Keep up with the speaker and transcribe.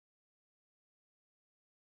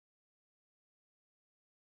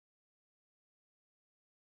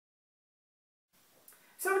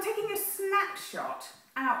So I'm taking a snapshot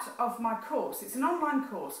out of my course. It's an online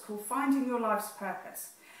course called Finding Your Life's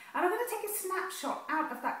Purpose. And I'm going to take a snapshot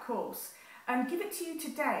out of that course and give it to you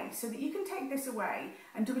today so that you can take this away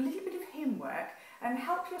and do a little bit of homework and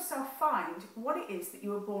help yourself find what it is that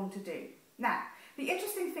you were born to do. Now, the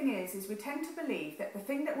interesting thing is we tend to believe that the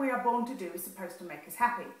thing that we are born to do is supposed to make us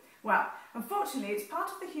happy. Well, unfortunately, it's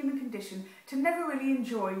part of the human condition to never really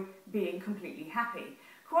enjoy being completely happy.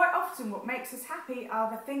 Quite often what makes us happy are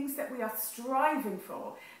the things that we are striving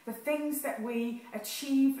for, the things that we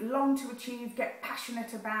achieve, long to achieve, get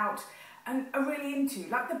passionate about and are really into.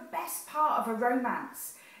 Like the best part of a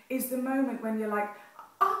romance is the moment when you're like,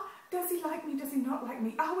 oh, does he like me, does he not like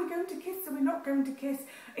me? Are we going to kiss, are we not going to kiss?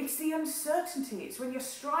 It's the uncertainty, it's when you're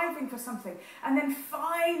striving for something. And then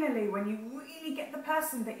finally, when you really get the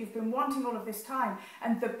person that you've been wanting all of this time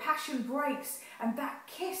and the passion breaks and that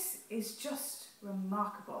kiss is just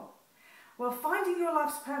remarkable. Well, finding your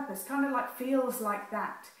life's purpose kind of like feels like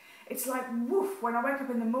that. It's like, woof, when I wake up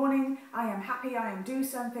in the morning, I am happy, I am doing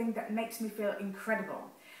something that makes me feel incredible.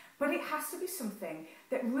 But it has to be something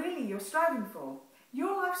that really you're striving for.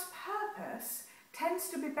 Your life's purpose tends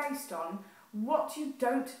to be based on what you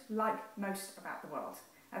don't like most about the world.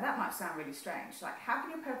 Now that might sound really strange, like how can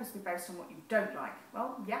your purpose be based on what you don't like?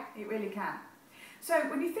 Well, yeah, it really can. So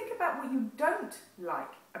when you think about what you don't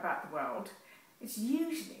like about the world, it's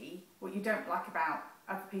usually what you don't like about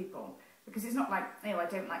other people, because it's not like, oh, I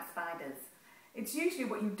don't like spiders. It's usually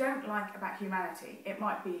what you don't like about humanity. It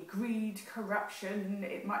might be greed, corruption,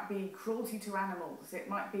 it might be cruelty to animals, it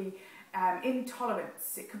might be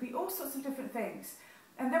intolerance, it could be all sorts of different things.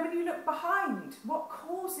 And then when you look behind, what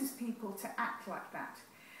causes people to act like that?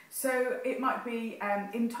 So it might be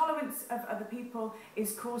intolerance of other people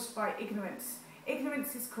is caused by ignorance.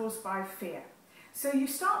 Ignorance is caused by fear. So you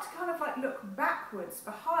start to kind of like look backwards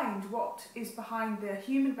behind what is behind the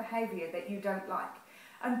human behaviour that you don't like.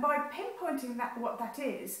 And by pinpointing what that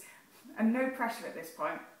is, and no pressure at this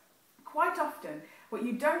point, quite often what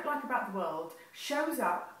you don't like about the world shows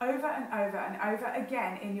up over and over and over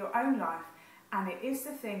again in your own life, and it is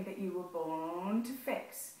the thing that you were born to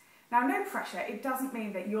fix. Now, no pressure, it doesn't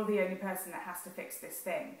mean that you're the only person that has to fix this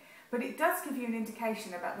thing, but it does give you an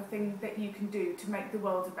indication about the thing that you can do to make the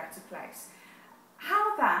world a better place.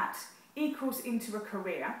 How that equals into a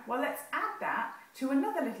career, well, let's add that to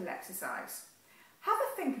another little exercise. Have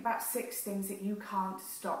a think about 6 things that you can't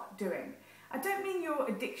stop doing. I don't mean your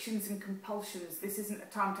addictions and compulsions. This isn't a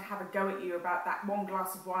time to have a go at you about that one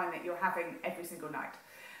glass of wine that you're having every single night.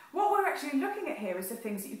 What we're actually looking at here is the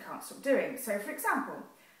things that you can't stop doing. So, for example,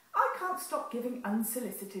 I can't stop giving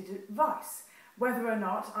unsolicited advice, whether or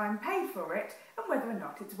not I'm paid for it and whether or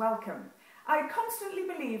not it's welcome. I constantly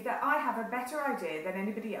believe that I have a better idea than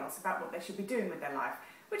anybody else about what they should be doing with their life,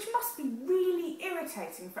 which must be really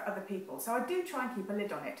irritating for other people, so I do try and keep a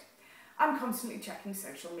lid on it. I'm constantly checking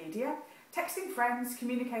social media, texting friends,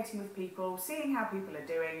 communicating with people, seeing how people are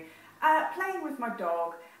doing, playing with my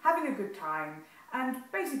dog, having a good time, and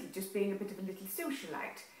basically just being a bit of a little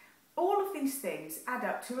socialite. All of these things add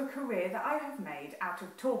up to a career that I have made out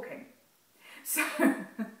of talking. So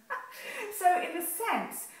in a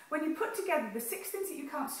sense, when you put together the 6 things that you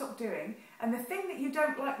can't stop doing and the thing that you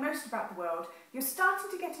don't like most about the world, you're starting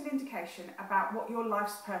to get an indication about what your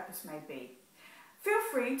life's purpose may be. Feel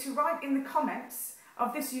free to write in the comments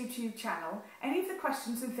of this YouTube channel any of the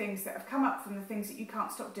questions and things that have come up from the things that you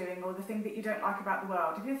can't stop doing or the thing that you don't like about the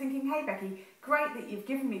world. If you're thinking, hey Becky, great that you've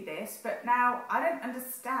given me this, but now I don't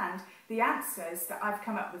understand the answers that I've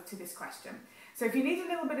come up with to this question. So if you need a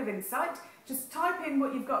little bit of insight, just type in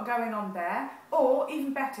what you've got going on there, or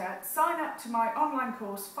even better, sign up to my online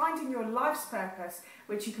course, Finding Your Life's Purpose,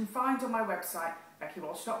 which you can find on my website,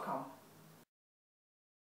 beckywalsh.com.